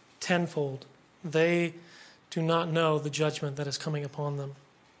 Tenfold. They do not know the judgment that is coming upon them.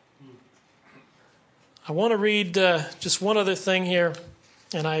 I want to read just one other thing here,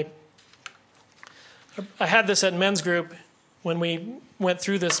 and I had this at men's group when we went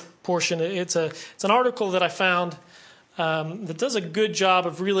through this portion. It's an article that I found that does a good job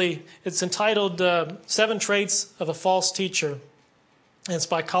of it's entitled 7 Traits of a False Teacher. And it's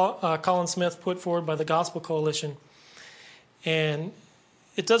by Colin Smith, put forward by the Gospel Coalition. And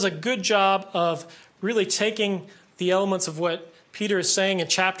it does a good job of really taking the elements of what Peter is saying in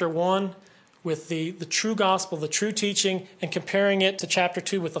chapter 1 with the true gospel, the true teaching, and comparing it to chapter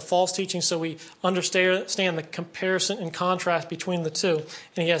 2 with the false teaching, so we understand the comparison and contrast between the two.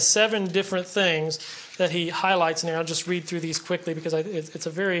 And he has 7 different things that he highlights in there. I'll just read through these quickly because it's a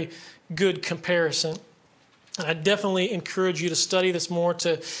very good comparison. And I definitely encourage you to study this more,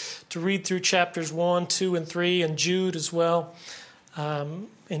 to read through chapters 1, 2, and 3, and Jude as well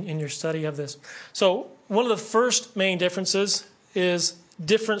in your study of this. So one of the first main differences is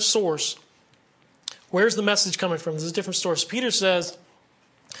different source. Where's the message coming from? This is a different source. Peter says,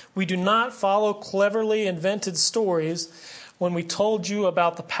 we do not follow cleverly invented stories when we told you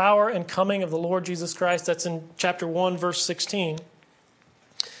about the power and coming of the Lord Jesus Christ. That's in chapter 1, verse 16.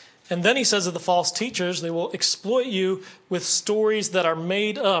 And then he says of the false teachers, they will exploit you with stories that are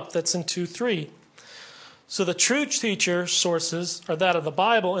made up. That's in 2:3. So the true teacher sources are that of the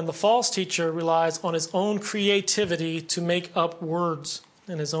Bible, and the false teacher relies on his own creativity to make up words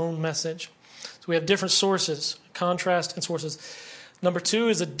in his own message. So we have different sources, contrast and sources. Number 2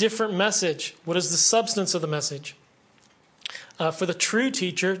 is a different message. What is the substance of the message? For the true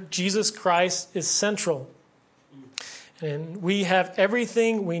teacher, Jesus Christ is central. And we have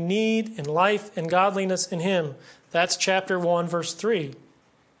everything we need in life and godliness in him. That's chapter 1, verse 3.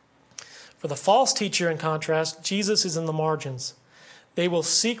 For the false teacher, in contrast, Jesus is in the margins. They will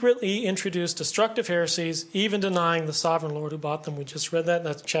secretly introduce destructive heresies, even denying the sovereign Lord who bought them. We just read that.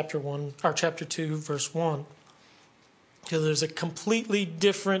 That's chapter 2, verse 1. Because there's a completely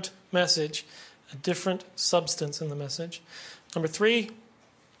different message, a different substance in the message. Number 3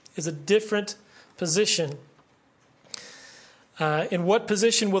 is a different position. In what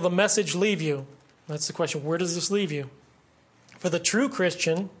position will the message leave you? That's the question. Where does this leave you? For the true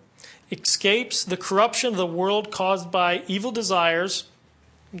Christian escapes the corruption of the world caused by evil desires.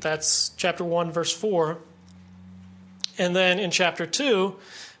 That's chapter 1, verse 4. And then in chapter 2,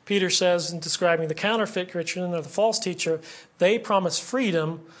 Peter says, in describing the counterfeit Christian or the false teacher, they promise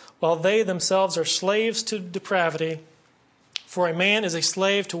freedom while they themselves are slaves to depravity. For a man is a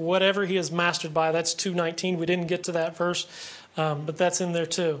slave to whatever he is mastered by. That's 2:19. We didn't get to that verse, but that's in there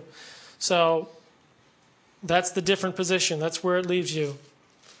too. So that's the different position. That's where it leaves you.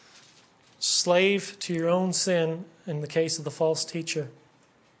 Slave to your own sin in the case of the false teacher.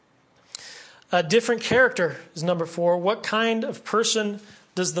 A different character is number 4. What kind of person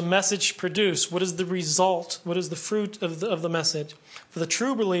does the message produce? What is the result? What is the fruit of the message? For the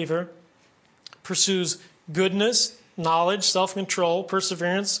true believer pursues goodness, knowledge, self-control,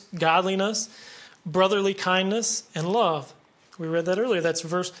 perseverance, godliness, brotherly kindness, and love. We read that earlier. That's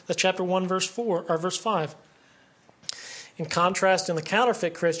chapter 1, verse 4 or verse 5. In contrast, in the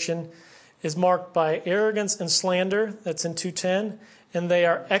counterfeit Christian is marked by arrogance and slander. That's in 2:10. And they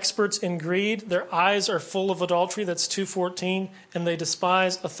are experts in greed. Their eyes are full of adultery. That's 2:14. And they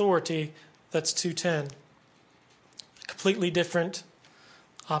despise authority. That's 2:10. Completely different,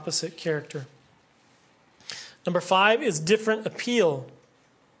 opposite character. Number 5 is different appeal.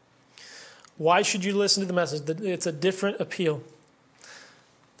 Why should you listen to the message? It's a different appeal.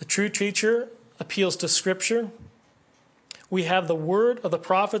 The true teacher appeals to Scripture. We have the word of the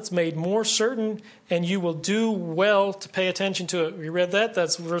prophets made more certain, and you will do well to pay attention to it. We read that.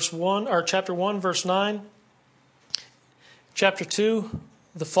 That's chapter 1, verse 9. Chapter 2,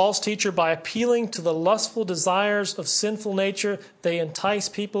 the false teacher, by appealing to the lustful desires of sinful nature, they entice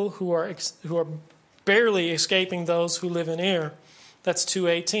people who are barely escaping those who live in error. That's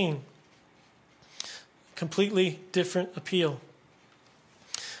 2:18. Completely different appeal.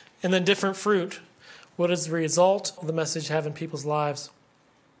 And then different fruit. What is the result of the message have in people's lives?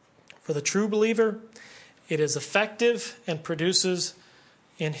 For the true believer, it is effective and produces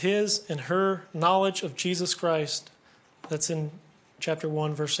in his and her knowledge of Jesus Christ. That's in chapter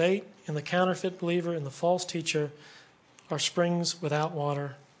 1, verse 8. And the counterfeit believer and the false teacher are springs without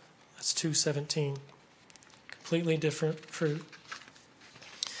water. That's 2:17. Completely different fruit.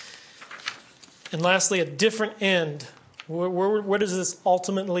 And lastly, a different end. Where does this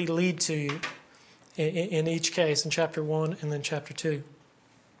ultimately lead to you in each case, in chapter 1 and then chapter 2?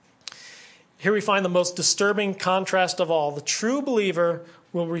 Here we find the most disturbing contrast of all. The true believer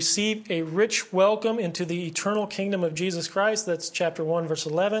will receive a rich welcome into the eternal kingdom of Jesus Christ. That's chapter 1, verse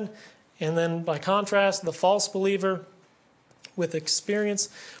 11. And then by contrast, the false believer will experience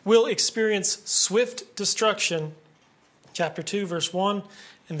swift destruction. Chapter 2, verse 1.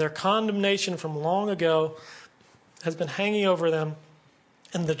 And their condemnation from long ago has been hanging over them,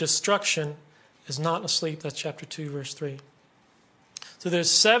 and the destruction is not asleep. That's chapter 2, verse 3. So there's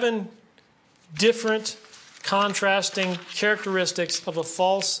 7 different contrasting characteristics of a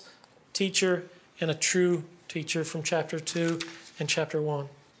false teacher and a true teacher from chapter 2 and chapter 1.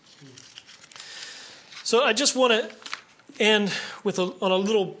 So I just want to end with on a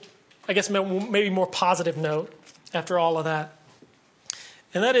little, I guess maybe more positive note after all of that.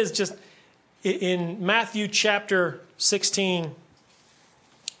 And that is just in Matthew chapter 16,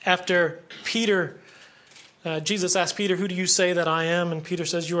 after Peter, Jesus asked Peter, "Who do you say that I am?" And Peter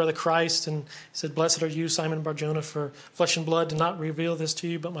says, "You are the Christ." And he said, "Blessed are you, Simon Bar-Jonah, for flesh and blood did not reveal this to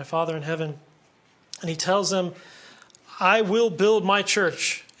you, but my Father in heaven." And he tells them, "I will build my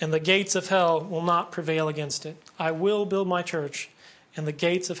church, and the gates of hell will not prevail against it." I will build my church, and the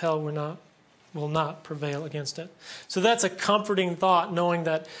gates of hell will not prevail against it. So that's a comforting thought, knowing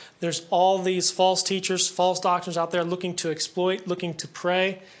that there's all these false teachers, false doctrines out there looking to exploit, looking to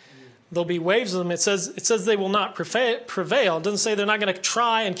prey. There'll be waves of them. It says they will not prevail. It doesn't say they're not going to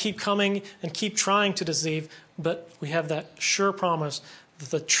try and keep coming and keep trying to deceive, but we have that sure promise that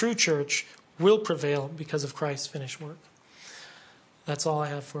the true church will prevail because of Christ's finished work. That's all I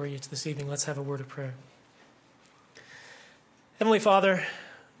have for you this evening. Let's have a word of prayer. Heavenly Father,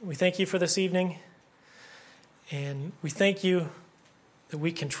 we thank you for this evening, and we thank you that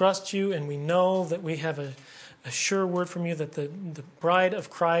we can trust you, and we know that we have a sure word from you that the bride of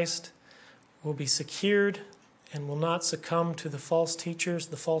Christ will be secured and will not succumb to the false teachers,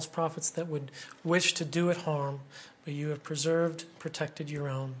 the false prophets that would wish to do it harm, but you have preserved, protected your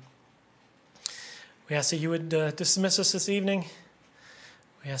own. We ask that you would dismiss us this evening.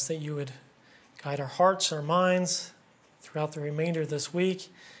 We ask that you would guide our hearts, our minds throughout the remainder of this week.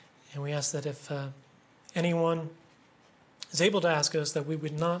 And we ask that if anyone is able to ask us, that we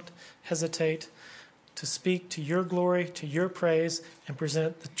would not hesitate to speak to your glory, to your praise, and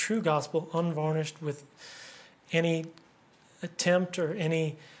present the true gospel unvarnished with any attempt or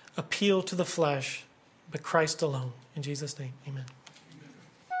any appeal to the flesh, but Christ alone. In Jesus' name, amen.